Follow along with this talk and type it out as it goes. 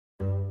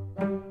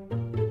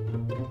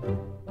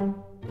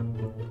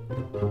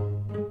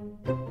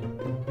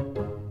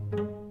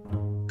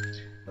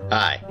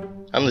Hi,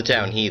 I'm the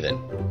town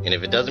heathen, and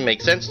if it doesn't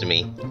make sense to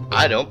me,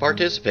 I don't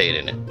participate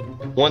in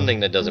it. One thing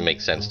that doesn't make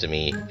sense to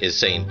me is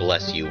saying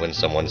bless you when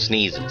someone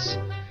sneezes.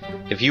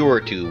 If you were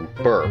to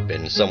burp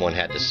and someone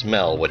had to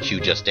smell what you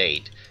just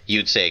ate,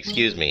 you'd say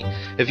excuse me.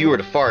 If you were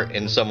to fart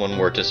and someone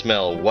were to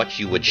smell what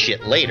you would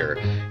shit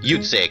later,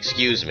 you'd say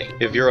excuse me.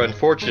 If you're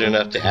unfortunate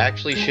enough to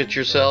actually shit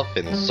yourself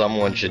and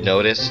someone should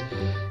notice,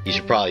 you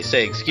should probably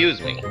say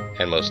excuse me.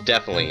 And most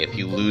definitely, if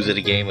you lose at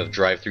a game of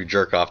drive-thru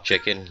jerk-off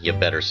chicken, you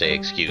better say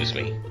excuse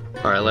me.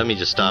 Alright, let me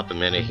just stop a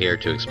minute here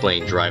to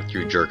explain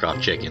drive-thru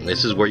jerk-off chicken.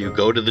 This is where you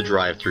go to the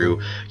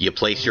drive-thru, you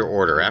place your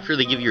order. After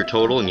they give you your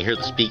total and you hear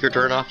the speaker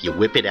turn off, you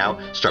whip it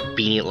out, start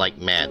beating it like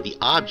mad. The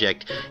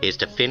object is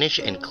to finish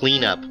and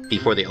clean up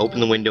before they open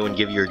the window and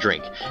give you your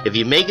drink. If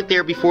you make it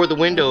there before the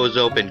window is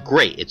open,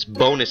 great, it's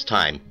bonus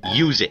time.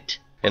 Use it.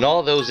 In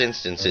all those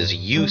instances,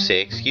 you say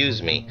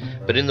excuse me,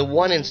 but in the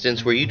one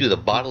instance where you do the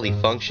bodily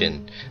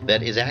function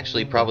that is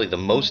actually probably the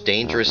most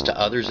dangerous to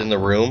others in the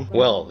room,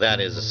 well, that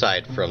is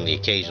aside from the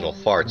occasional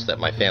farts that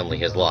my family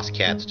has lost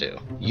cats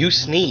to. You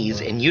sneeze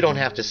and you don't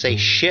have to say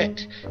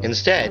shit.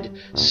 Instead,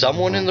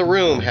 someone in the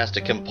room has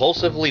to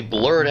compulsively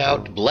blurt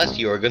out bless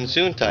you or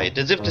Gesundheit,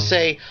 as if to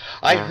say,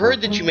 I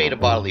heard that you made a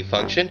bodily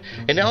function,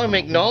 and now I'm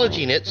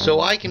acknowledging it so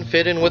I can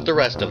fit in with the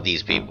rest of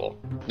these people.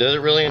 Does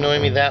it really annoy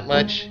me that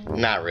much?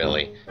 Not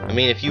really. I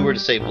mean, if you were to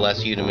say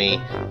bless you to me,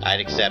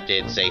 I'd accept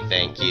it, say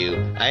thank you.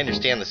 I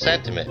understand the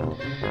sentiment,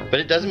 but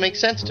it doesn't make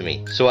sense to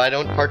me, so I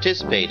don't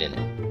participate in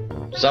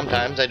it.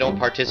 Sometimes I don't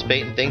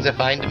participate in things I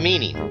find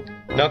demeaning.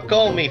 Now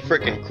call me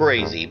frickin'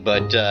 crazy,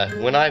 but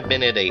when I've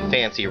been at a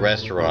fancy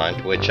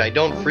restaurant, which I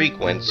don't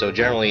frequent, so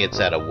generally it's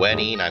at a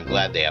wedding I'm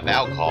glad they have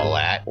alcohol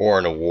at, or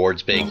an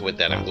awards banquet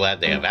that I'm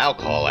glad they have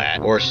alcohol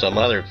at, or some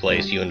other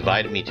place you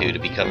invited me to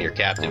become your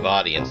captive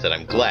audience that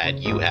I'm glad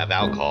you have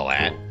alcohol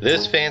at.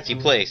 This fancy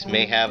place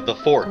may have the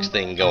forks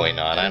thing going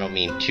on. I don't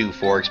mean 2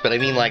 forks, but I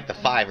mean like the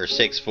 5 or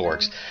 6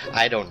 forks.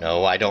 I don't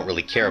know, I don't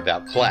really care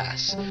about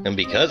class. And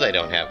because I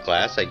don't have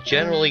class, I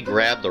generally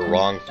grab the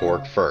wrong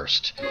fork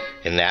first.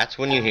 And that's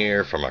when you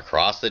hear from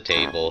across the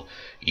table,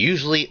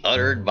 usually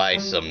uttered by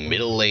some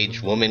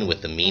middle-aged woman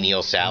with a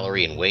menial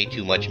salary and way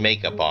too much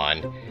makeup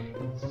on,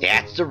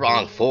 "That's the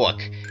wrong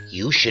fork.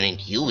 You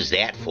shouldn't use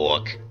that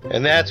fork."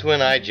 And that's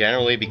when I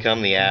generally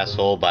become the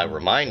asshole by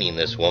reminding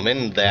this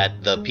woman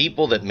that the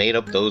people that made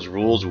up those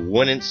rules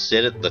wouldn't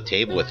sit at the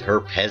table with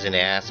her peasant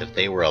ass if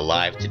they were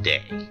alive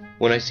today.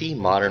 When I see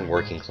modern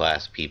working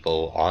class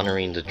people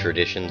honoring the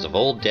traditions of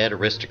old dead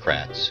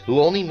aristocrats who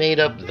only made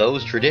up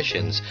those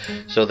traditions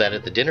so that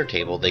at the dinner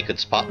table they could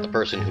spot the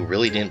person who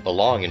really didn't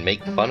belong and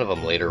make fun of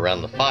them later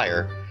around the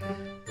fire,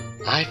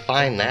 I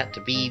find that to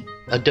be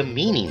a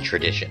demeaning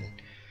tradition.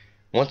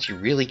 Once you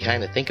really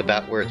kind of think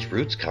about where its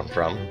roots come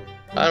from.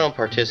 I don't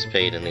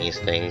participate in these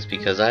things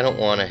because I don't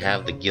want to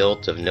have the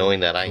guilt of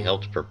knowing that I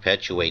helped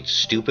perpetuate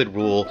stupid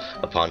rule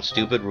upon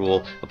stupid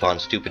rule upon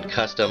stupid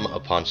custom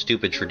upon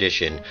stupid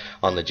tradition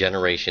on the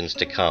generations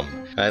to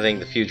come. I think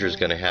the future is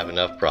going to have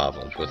enough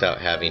problems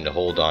without having to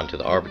hold on to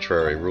the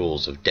arbitrary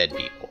rules of dead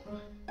people.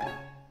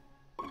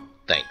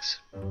 Thanks.